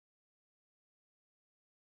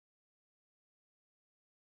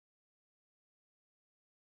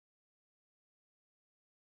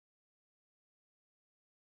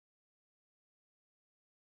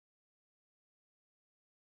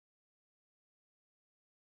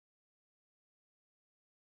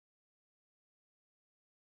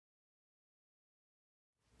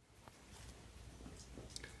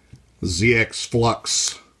ZX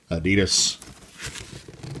FLUX Adidas.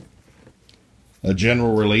 A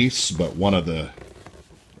general release, but one of the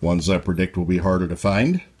ones I predict will be harder to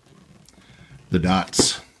find. The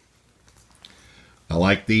dots. I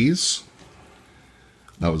like these.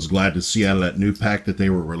 I was glad to see out of that new pack that they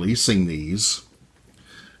were releasing these.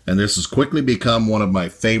 And this has quickly become one of my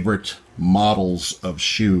favorite models of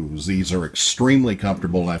shoes. These are extremely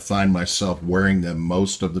comfortable, and I find myself wearing them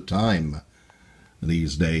most of the time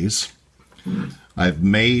these days. I've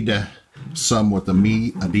made some with the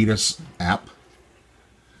Me Adidas app,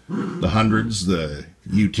 the hundreds, the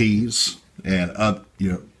UTs, and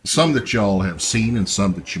some that y'all have seen and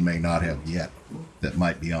some that you may not have yet that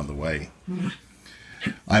might be on the way.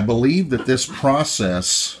 I believe that this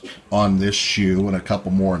process on this shoe and a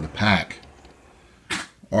couple more in the pack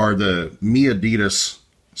are the Me Adidas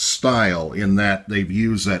style, in that they've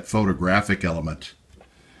used that photographic element.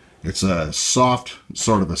 It's a soft,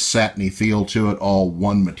 sort of a satiny feel to it, all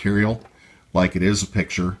one material, like it is a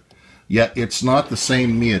picture. Yet it's not the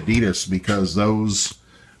same Me Adidas, because those,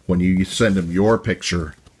 when you send them your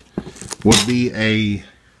picture, would be a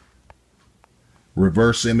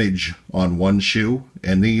reverse image on one shoe,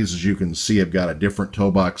 and these, as you can see, have got a different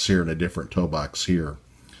toe box here and a different toe box here.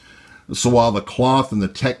 So while the cloth and the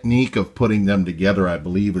technique of putting them together, I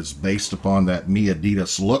believe, is based upon that Me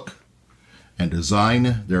Adidas look and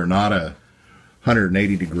design, they're not a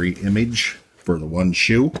 180-degree image for the one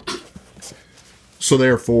shoe. So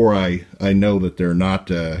therefore, I know that they're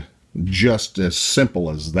not just as simple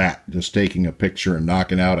as that, just taking a picture and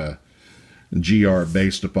knocking out a GR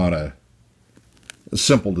based upon a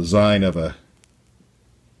simple design of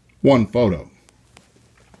one photo.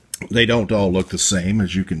 They don't all look the same,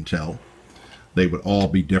 as you can tell. They would all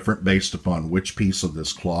be different based upon which piece of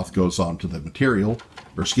this cloth goes onto the material,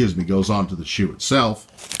 or excuse me, goes onto the shoe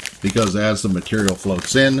itself, because as the material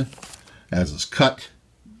floats in, as it's cut,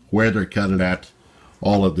 where they're cut it at,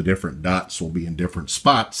 all of the different dots will be in different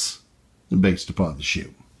spots based upon the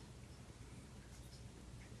shoe.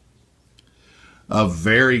 A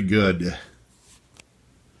very good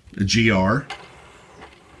GR,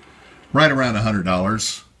 right around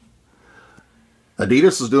 $100.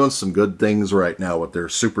 Adidas is doing some good things right now with their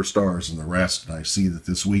superstars and the rest, and I see that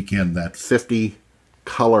this weekend that 50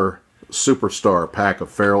 color superstar pack of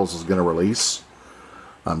Ferrells is going to release.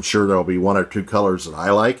 I'm sure there'll be one or two colors that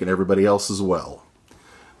I like and everybody else as well.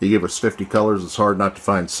 You give us 50 colors, it's hard not to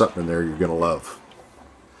find something in there you're going to love.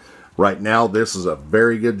 Right now, this is a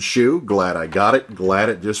very good shoe. Glad I got it. Glad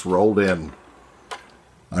it just rolled in.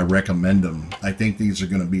 I recommend them. I think these are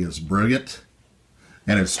going to be as brilliant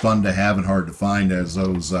and as fun to have and hard to find as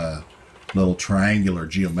those little triangular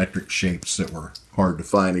geometric shapes that were hard to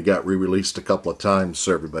find. They got re-released a couple of times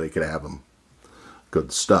so everybody could have them.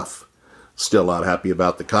 Good stuff. Still not happy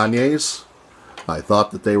about the Kanye's. I thought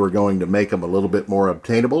that they were going to make them a little bit more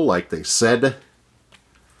obtainable, like they said.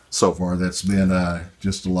 So far, that's been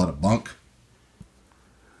just a lot of bunk.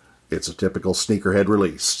 It's a typical sneakerhead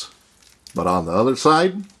release. But on the other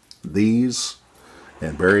side, these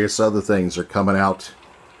and various other things are coming out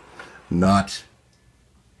not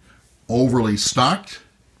overly stocked,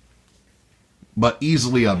 but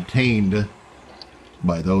easily obtained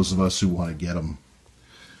by those of us who want to get them.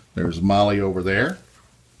 There's Molly over there.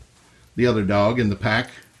 The other dog in the pack.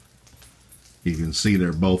 You can see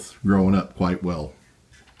they're both growing up quite well.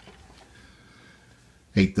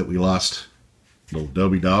 Hate that we lost little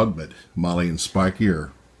Dobie dog, but Molly and Sparky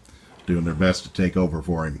are doing their best to take over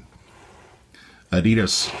for him.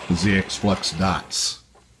 Adidas ZX FLUX Dots.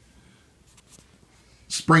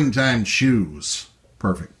 Springtime shoes.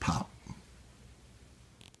 Perfect pop.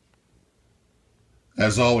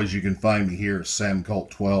 As always, you can find me here,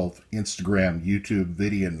 SamColt12, Instagram, YouTube,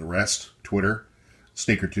 video, and the rest, Twitter,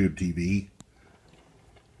 SneakerTube TV.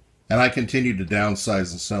 And I continue to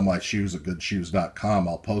downsize and sell my shoes at goodshoes.com.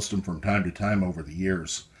 I'll post them from time to time over the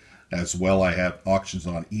years. As well, I have auctions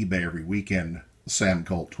on eBay every weekend,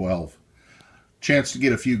 SamColt12. Chance to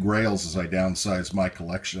get a few grails as I downsize my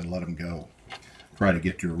collection and let them go. Try to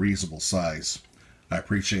get to a reasonable size. I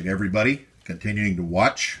appreciate everybody continuing to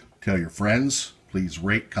watch. Tell your friends. Please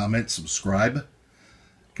rate, comment, subscribe.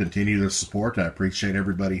 Continue the support. I appreciate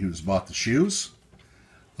everybody who's bought the shoes.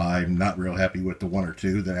 I'm not real happy with the one or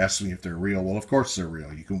two that asked me if they're real. Well, of course they're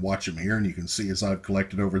real. You can watch them here and you can see as I've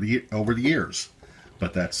collected over the years.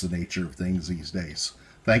 But that's the nature of things these days.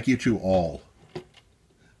 Thank you to all.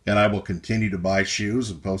 And I will continue to buy shoes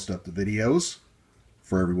and post up the videos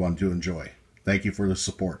for everyone to enjoy. Thank you for the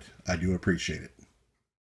support. I do appreciate it.